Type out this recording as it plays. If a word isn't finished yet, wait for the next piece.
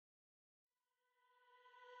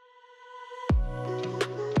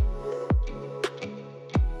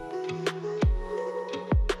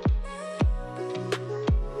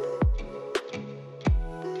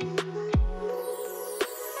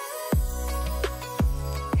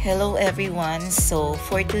Hello everyone! So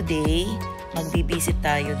for today, magbibisit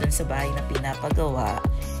tayo dun sa bahay na pinapagawa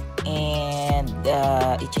and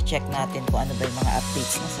i-check natin kung ano ba yung mga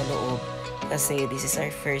updates na sa loob kasi this is our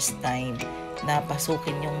first time na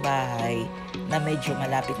pasukin yung bahay na medyo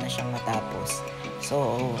malapit na siyang matapos.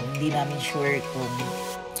 So hindi namin sure kung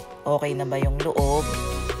okay na ba yung loob,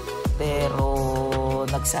 pero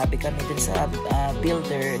nagsabi kami dun sa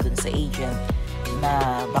builder, dun sa agent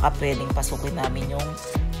na baka pwedeng pasukin namin yung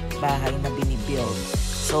bahay na binibuild.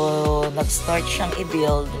 So nag-start siyang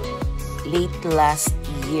i-build late last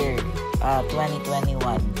year, 2021.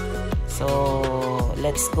 So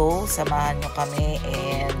let's go, samahan nyo kami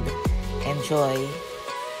and enjoy.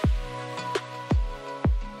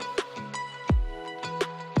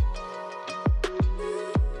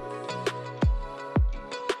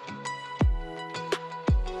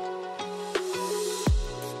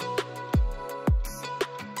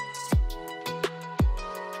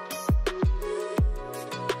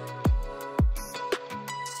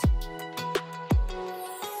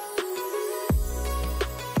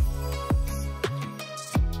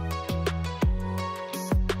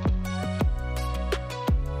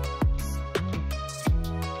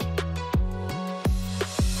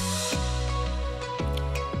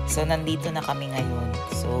 So, nandito na kami ngayon.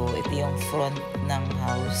 So, ito yung front ng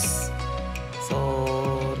house. So,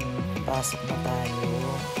 pasok na tayo.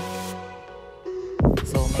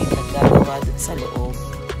 So, may naggagawa dun sa loob.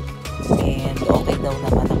 And okay daw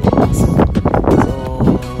naman ang pasok. So,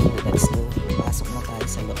 let's go. Pasok na tayo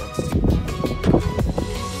sa loob.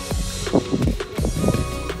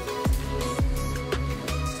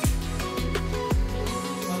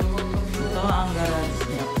 Ito ang garage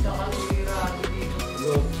niya.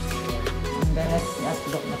 Ang garage niya,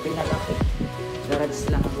 look na pinalaki. Garage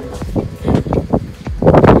lang ang malaki.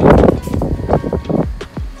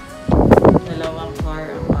 Dalawang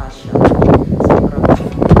car ang kasya. Sobrang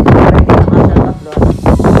hindi na kasya tatlo.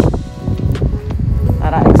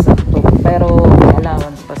 Para eksakto. Pero may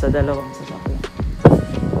allowance pa sa dalawang sasakyan.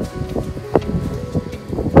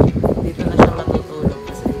 Dito na siya matutulog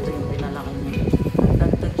kasi ito yung pinalaki niya.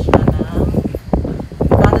 Nagdagdag siya ng...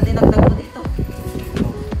 Paano dinagdag mo dito?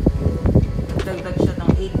 Nagdagdag siya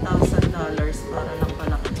ng $8,000 para lang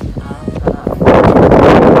palaki ang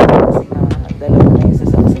kasi nga dalawa na yung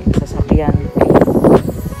sasakyan.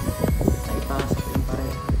 Ay pasok yung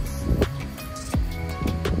pareho.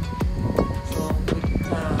 So quick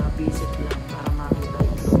visit lang para makita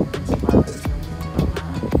yung loob ng sukatin yung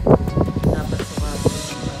mga dapat sukatin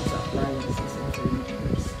yung sa appliances and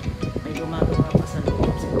furnitures. May gumagawa pa sa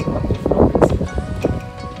loob siguro mag-flooring sila.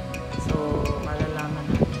 So malalaman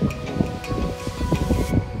natin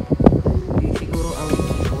siguro a week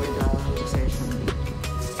before the possession date.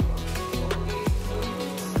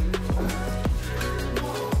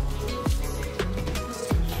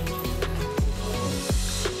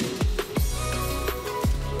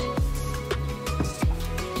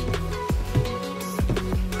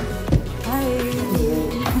 Hi!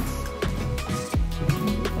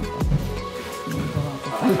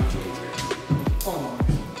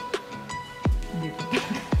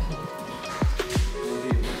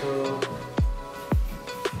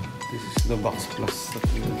 This is the box plus that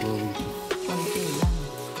we are going to. Konti lang.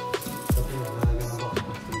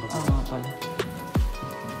 Oo nga pala.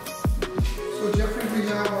 So Jeffrey, we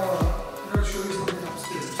have, I'm going to show you something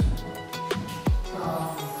upstairs.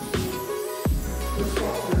 Let's go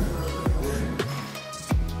upstairs first.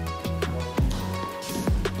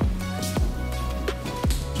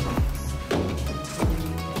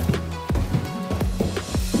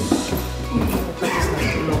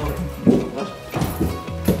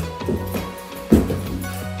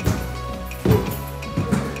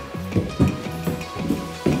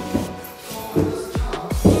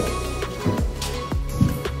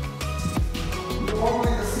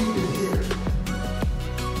 Normally the seat is here.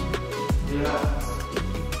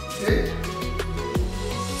 Okay?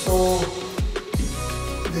 So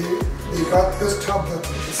they got this tub that's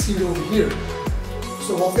the seat over here.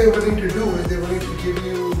 So what they're willing to do is they're willing to give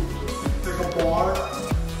you like a bar,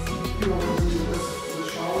 you know, when you use the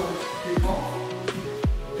shower to take off.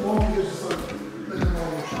 Normally it's just like a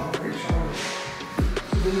normal shower, right? Shower.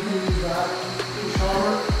 So then you can use that to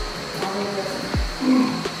shower. I don't know that's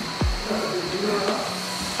a big deal enough.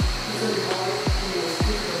 So you have it, you know,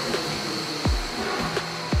 stick it up.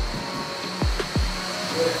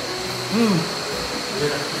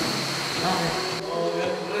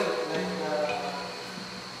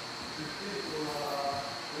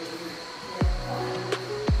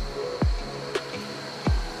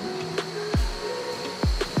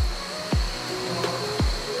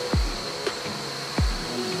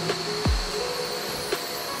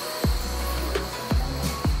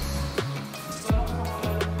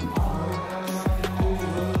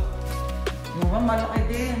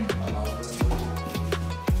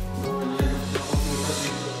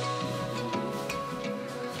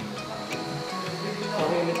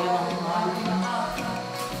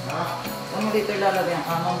 dito ilalagay ang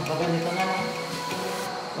kama mo, pag ganito na lang.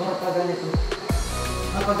 O pag ganito.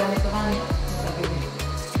 Pag ganito ka niya.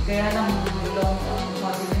 Kaya lang, long,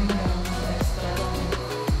 mabilin mo yung extra lang.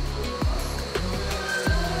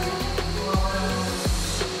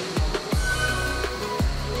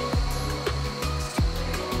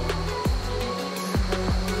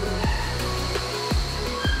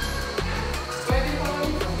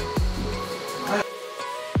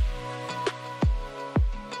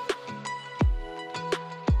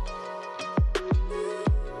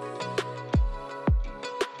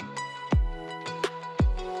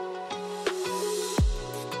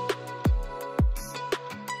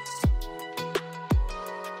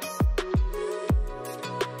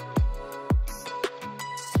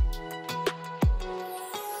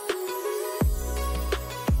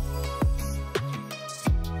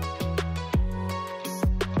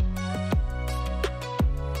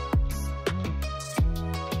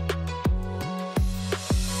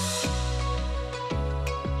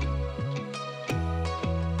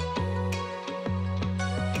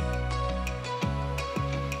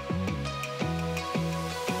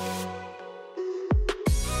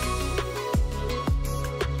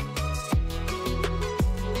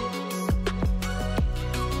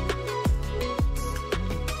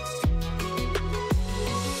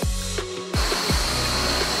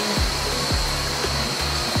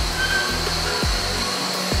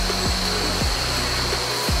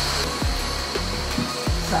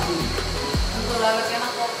 Ito, lalagyan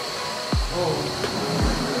ako. Oo.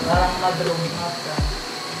 Parang madroom half ka.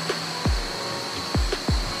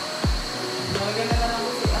 Lalagyan na lang ako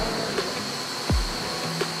si ano.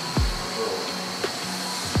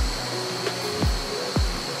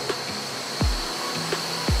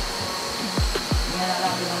 Yan na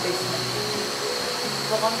lang yung basement.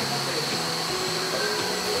 Ito kami na ito.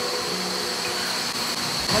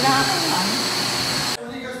 Wala ka naman.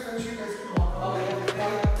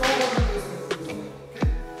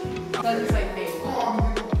 Saan side table?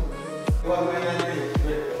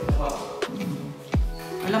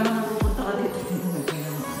 Alam mo na pupunta ka dito.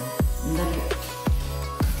 Ang dali.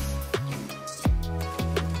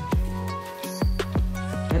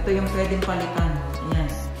 Ito yung pwedeng palitan. Ayan.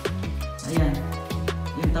 Ayan.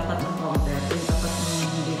 Yung tapat ng counter. Yung tapat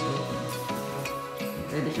ng dito.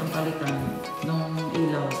 Pwede siyang palitan nung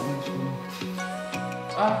ilaw.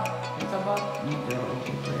 Ah, ito ba? Pero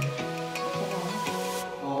okay pa eh.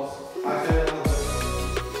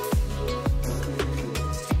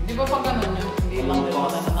 Di ba pag ganun yun? Hindi lang din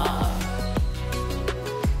ako na.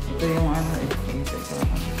 Ito yung ano eh. Ito sa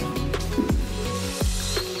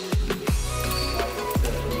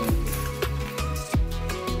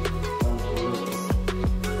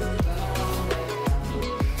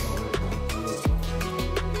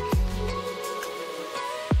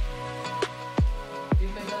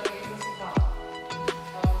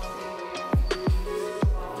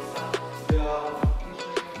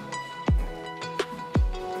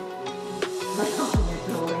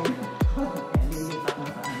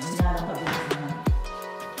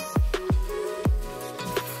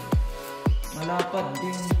malapad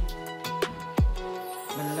din.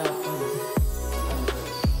 Malapad.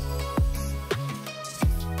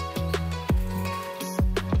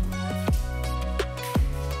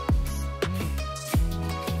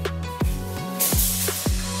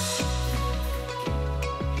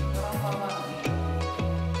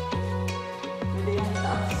 Pwede yung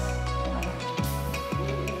taas.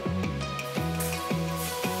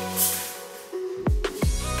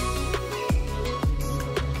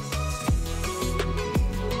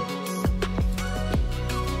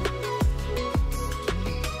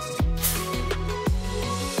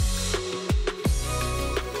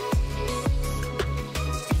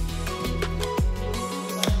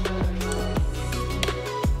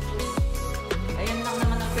 Ayan lang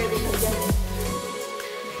naman ang pwede na dyan.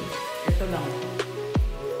 Ito lang.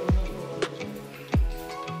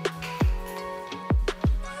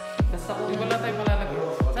 Basta kung wala tayo malalagay.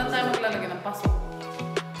 Saan tayo maglalagay ng pasok?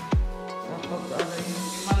 Kapag ano yun.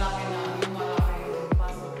 Yung malaki yung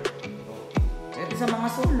pasok. Pwede sa mga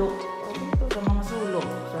sulok. O dito sa mga sulok.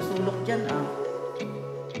 Sa sulok dyan ah.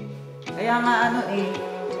 Kaya nga ano eh.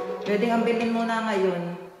 Pwedeng ambilin muna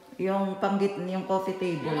ngayon yung panggit, yung coffee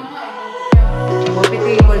table. Coffee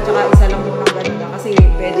table tsaka isa lang muna ganun. Kasi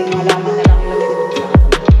pwedeng malaman na lang